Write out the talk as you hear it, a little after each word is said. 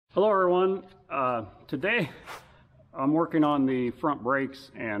Hello everyone. Today I'm working on the front brakes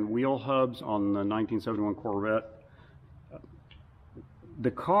and wheel hubs on the 1971 Corvette.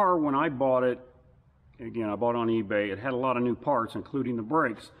 The car, when I bought it, again I bought it on eBay, it had a lot of new parts including the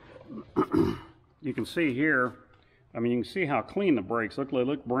brakes. You can see here, you can see how clean the brakes look. They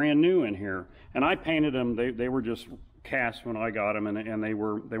look brand new in here. And I painted them, they were just cast when I got them, and they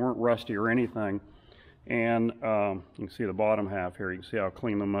weren't rusty or anything. And you can see the bottom half here. You can see how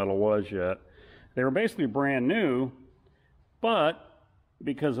clean the metal was yet. They were basically brand new, but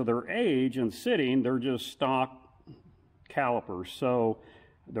because of their age and sitting, they're just stock calipers. So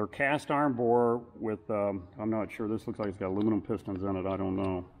they're cast iron bore with, I'm not sure, this looks like it's got aluminum pistons in it, I don't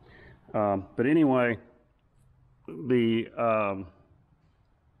know. But anyway, the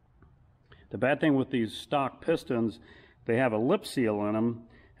bad thing with these stock pistons, they have a lip seal in them,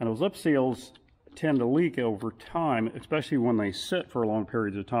 and those lip seals tend to leak over time, especially when they sit for long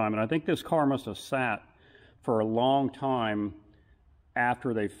periods of time. And I think this car must have sat for a long time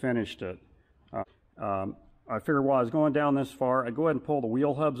after they finished it. I figured while I was going down this far, I'd go ahead and pull the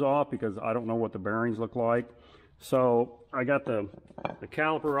wheel hubs off because I don't know what the bearings look like. So I got the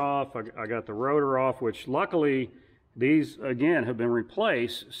caliper off, I got the rotor off, which luckily these again have been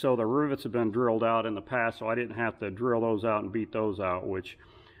replaced, so the rivets have been drilled out in the past, so I didn't have to drill those out and beat those out, which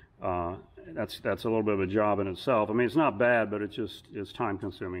that's a little bit of a job in itself. I mean, it's not bad, but it's time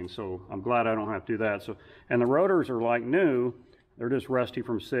consuming, so I'm glad I don't have to do that. So, and the rotors are like new, they're just rusty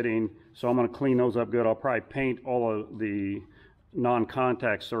from sitting, so I'm going to clean those up good. I'll probably paint all of the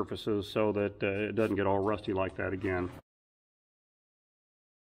non-contact surfaces so that it doesn't get all rusty like that again.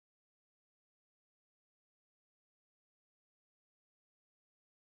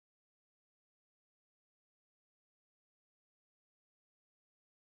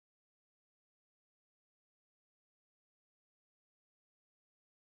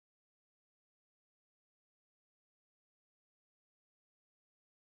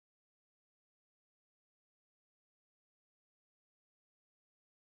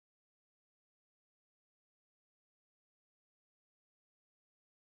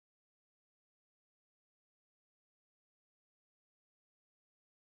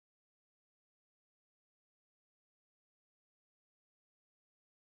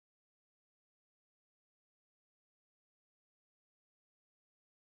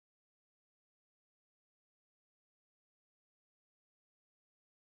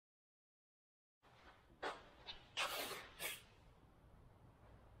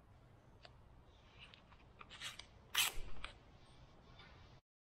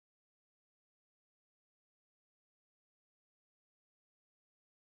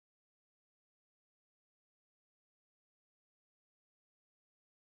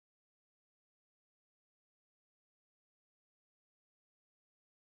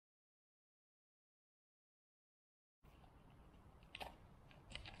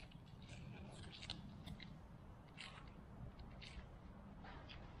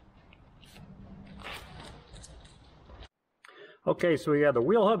 Okay, so we had the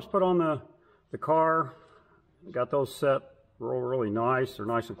wheel hubs put on the car. Got those set really nice. They're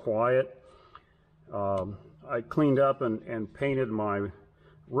nice and quiet. I cleaned up and painted my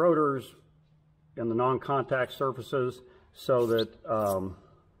rotors and the non-contact surfaces so that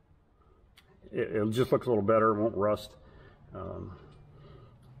it just looks a little better, it won't rust.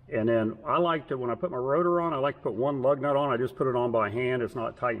 And then I like to, when I put my rotor on, I like to put one lug nut on. I just put it on by hand. It's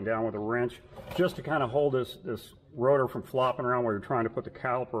not tightened down with a wrench, just to kind of hold this rotor from flopping around where you're trying to put the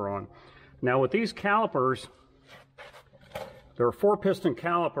caliper on. Now with these calipers, they're a 4-piston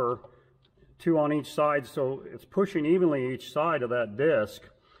caliper, 2 on each side, so it's pushing evenly each side of that disc,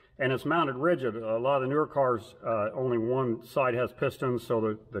 and it's mounted rigid. A lot of the newer cars, only one side has pistons,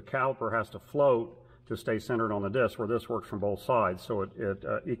 so the caliper has to float to stay centered on the disc, where this works from both sides, so it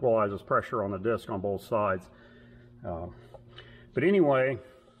equalizes pressure on the disc on both sides. But anyway,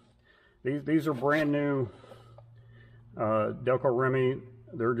 these are brand new Delco Remy.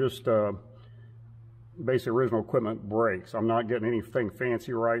 They're just basic original equipment brakes. I'm not getting anything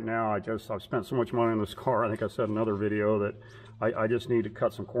fancy right now. I've spent so much money on this car. I think I said in another video that I just need to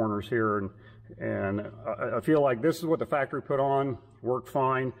cut some corners here, and I feel like this is what the factory put on, worked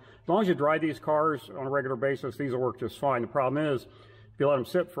fine. As long as you drive these cars on a regular basis, these will work just fine. The problem is, if you let them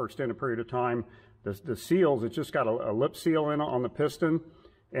sit for an extended period of time, the seals, it's just got a lip seal in on the piston,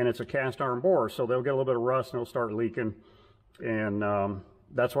 and it's a cast iron bore, so they'll get a little bit of rust and they'll start leaking. And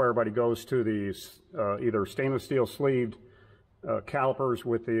that's why everybody goes to these either stainless steel sleeved calipers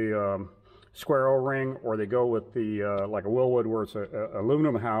with the square O-ring, or they go with the like a Willwood where it's a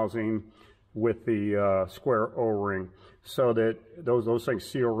aluminum housing with the square O-ring, so that those things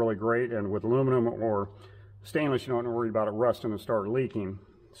seal really great. And with aluminum or stainless, you don't worry about it rusting and start leaking.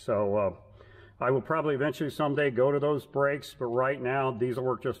 So I will probably eventually someday go to those brakes, but right now these will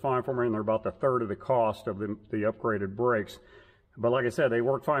work just fine for me, and they're about the third of the cost of the upgraded brakes. But like I said, they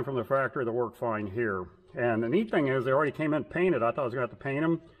work fine from the factory, they work fine here. And the neat thing is they already came in painted. I thought I was going to have to paint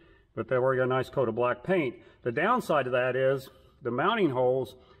them, but they already got a nice coat of black paint. The downside of that is the mounting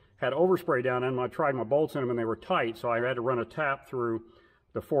holes had overspray down in them. I tried my bolts in them and they were tight, so I had to run a tap through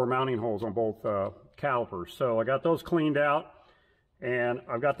the 4 mounting holes on both calipers. So I got those cleaned out, and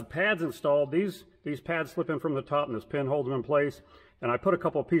I've got the pads installed. These pads slip in from the top and this pin holds them in place. And I put a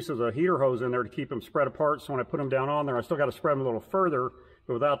couple of pieces of heater hose in there to keep them spread apart, so when I put them down on there, I still got to spread them a little further,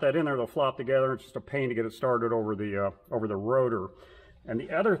 but without that in there, they'll flop together. It's just a pain to get it started over the rotor. And the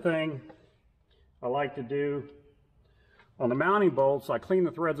other thing I like to do on the mounting bolts, I clean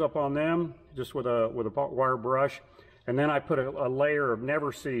the threads up on them just with a wire brush, and then I put a layer of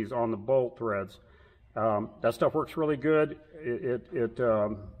Never Sees on the bolt threads. That stuff works really good.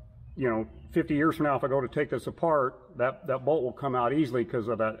 You know, 50 years from now, if I go to take this apart, that bolt will come out easily because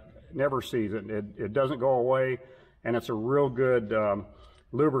of that Never Sees. It doesn't go away, and it's a real good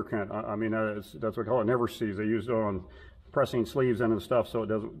lubricant. I mean, that's what we call it, Never Sees. They use it on pressing sleeves in and stuff so it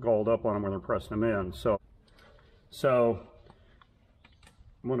doesn't gald up on them when they're pressing them in. So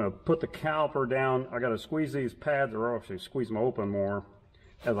I'm going to put the caliper down. I got to squeeze these pads, or actually squeeze them open more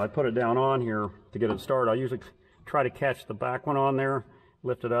as I put it down on here to get it started. I usually try to catch the back one on there,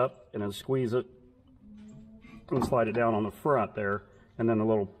 lift it up, and then squeeze it and slide it down on the front there, and then the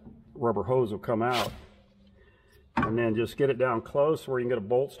little rubber hose will come out. And then just get it down close where you can get a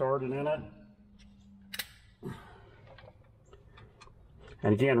bolt started in it.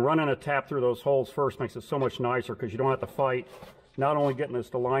 And again, running a tap through those holes first makes it so much nicer because you don't have to fight not only getting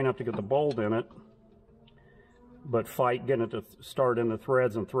this to line up to get the bolt in it, but fight getting it to start in the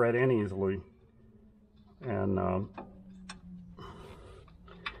threads and thread in easily. And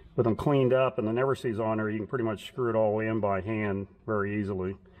with them cleaned up and the Never Sees on there, you can pretty much screw it all in by hand very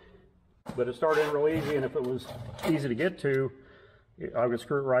easily. But it started in real easy, and if it was easy to get to, I would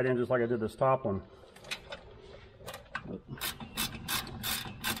screw it right in just like I did this top one.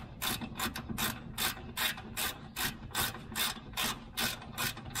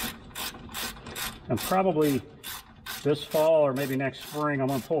 And probably this fall or maybe next spring, I'm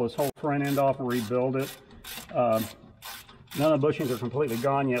going to pull this whole front end off and rebuild it. None of the bushings are completely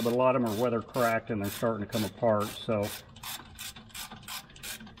gone yet, but a lot of them are weather cracked and they're starting to come apart. So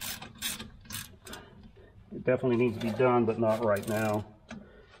it definitely needs to be done, but not right now.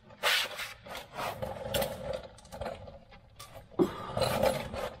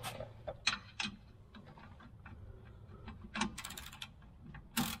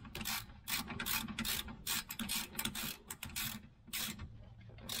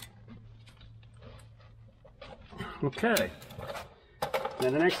 Okay, now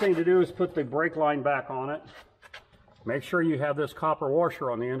the next thing to do is put the brake line back on it. Make sure you have this copper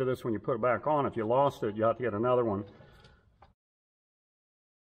washer on the end of this when you put it back on. If you lost it, you have to get another one.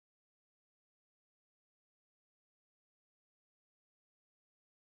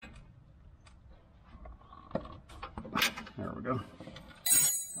 There we go.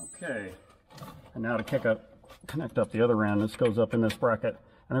 Okay, and now to connect up the other end. This goes up in this bracket,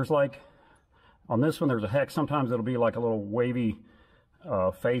 and there's like, on this one, there's a hex. Sometimes it'll be like a little wavy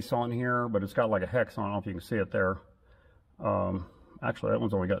face on here, but it's got like a hex on. I don't know if you can see it there. Actually, that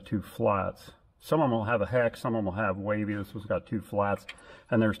one's only got 2 flats. Some of them will have a hex, some of them will have wavy. This one's got 2 flats.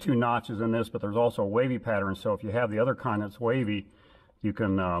 And there's 2 notches in this, but there's also a wavy pattern. So if you have the other kind that's wavy, you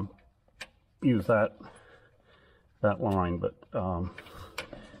can use that line. But you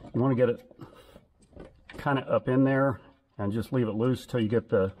want to get it kind of up in there and just leave it loose till you get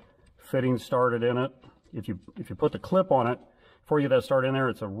the fitting started in it. If you put the clip on it before you get that started in there,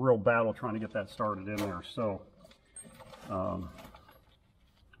 it's a real battle trying to get that started in there. So I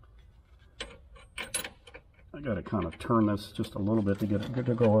got to kind of turn this just a little bit to get it good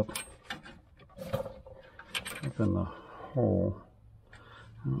to go up in the hole.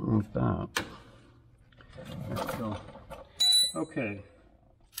 I don't like that. There we go. Okay,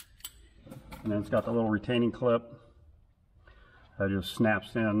 and then it's got the little retaining clip that just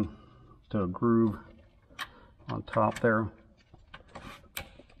snaps in to a groove on top there,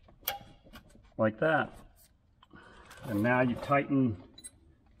 like that. And now you tighten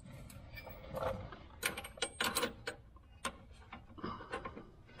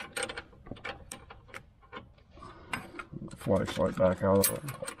the flashlight back out of it.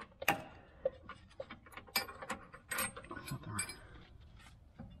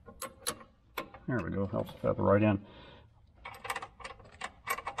 go, helps at the right end.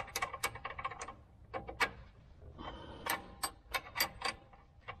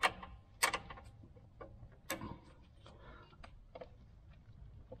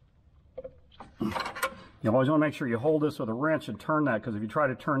 You always want to make sure you hold this with a wrench and turn that, because if you try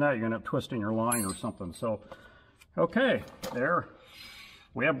to turn that, you're going to end up twisting your line or something. So, okay, there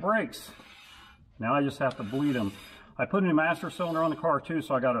we have brakes. Now I just have to bleed them. I put a new master cylinder on the car too,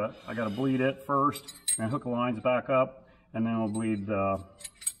 so I gotta bleed it first and hook the lines back up, and then I'll bleed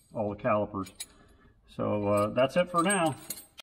all the calipers. So that's it for now.